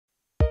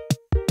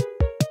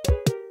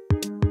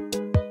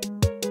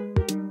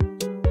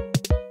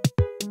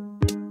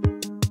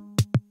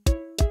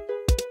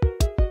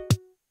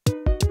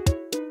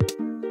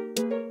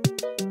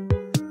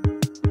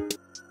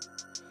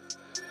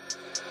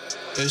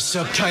Ich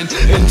hab kein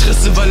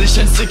Interesse, weil ich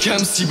ein sicker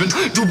MC bin.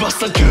 Du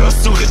Bastard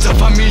gehörst zur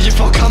Ritterfamilie.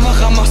 Vor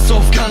Kamera machst du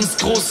auf ganz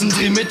großen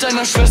Dreh mit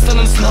deiner Schwester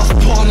ins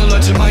Snuff-Porno.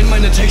 Leute meinen,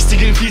 meine Texte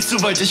gehen viel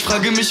zu weit. Ich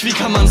frage mich, wie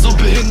kann man so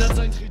behindert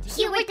sein?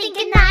 You were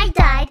thinking I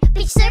died,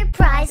 bitch,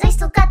 surprise. I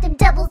still got them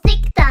double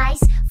thick thighs.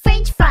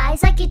 French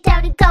fries, I get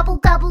down and gobble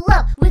gobble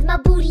up with my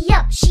booty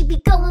up. She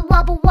be going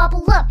wobble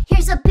wobble up.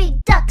 Here's a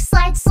big duck,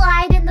 slide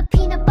slide in the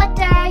peanut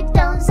butter.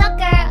 Don't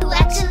sucker who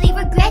actually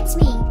regrets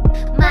me.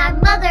 My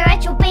mother, I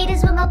troll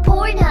betas with my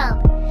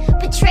Pornhub.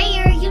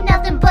 Betrayer, you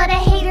nothing but a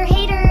hater,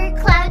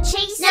 cloud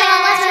chaser. Now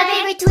I lost my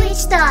favorite Twitch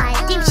star.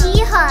 Damn,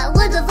 she hot,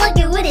 what the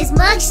fucker with his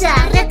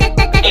mugshot.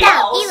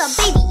 Elon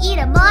baby, eat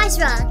a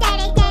Mars-Run.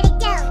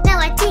 Now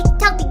I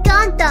TikTok, be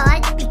gone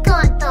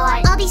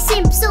thought. All these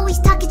simps always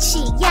talking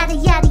shit, yada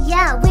yada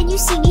yada. When you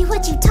see me,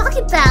 what you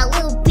talking about,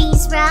 little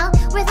beast route?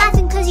 We're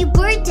laughing cause you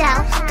burnt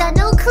out. Got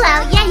no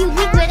clout, yeah, you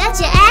weak without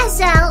your ass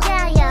out.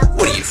 Yeah.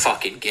 What are you,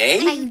 fucking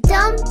gay? Are you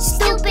dumb,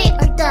 stupid,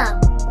 or dumb?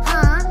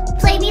 Huh?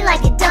 Play me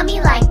like a dummy,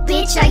 like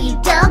bitch, are you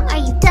dumb? Are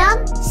you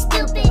dumb,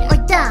 stupid, or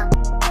dumb?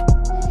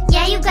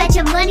 Yeah, you got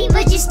your money,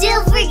 but you're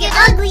still freaking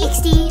ugly.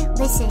 XD,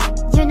 listen,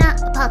 you're not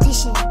a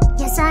politician.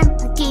 Yes, I'm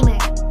a gamer,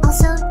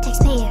 also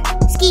taxpayer.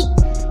 Skeet,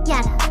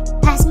 yada,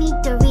 pass me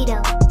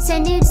Dorito.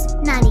 Send nudes,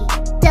 naughty.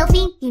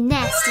 Delphine, you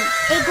nasty.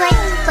 Egg white,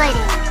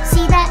 fighting.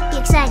 See that? Be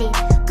excited.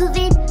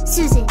 Goovid,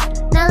 Susan.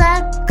 Not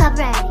loud,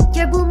 copyrighted.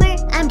 You're a boomer,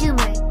 I'm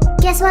doomer.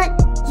 Guess what?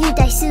 You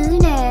die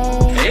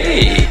sooner.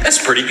 Hey,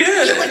 that's pretty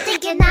good. You were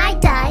thinking I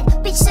died,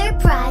 bitch,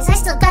 surprise. I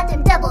still got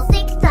them double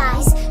thick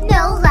thighs.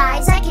 No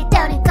lies, I get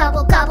down and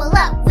gobble gobble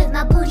up with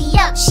my booty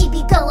up. She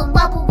be going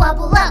wobble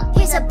wobble up.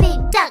 Here's a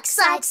big duck,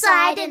 slide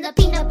slide in the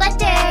peanut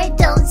butter.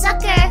 Don't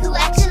sucker who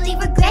actually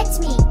regrets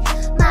me.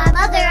 My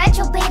mother, I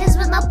troll betas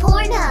with my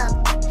Pornhub.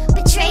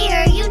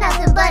 Betrayer, you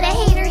nothing but a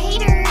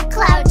hater,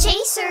 cloud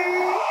chaser.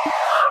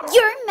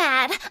 You're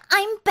mad,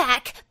 I'm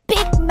back.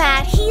 Big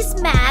mad, he's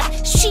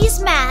mad, she's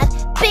mad.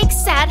 Big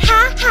sad,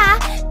 ha ha.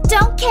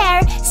 Don't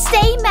care,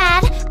 stay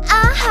mad.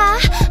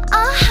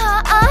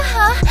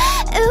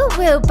 Ooh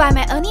woo, buy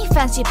my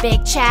OnlyFans, you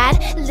big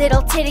Chad.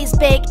 Little titties,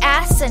 big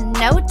ass, and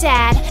no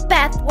dad.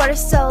 Bathwater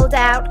sold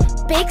out,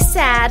 big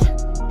sad.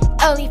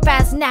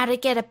 OnlyFans now to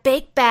get a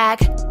big bag.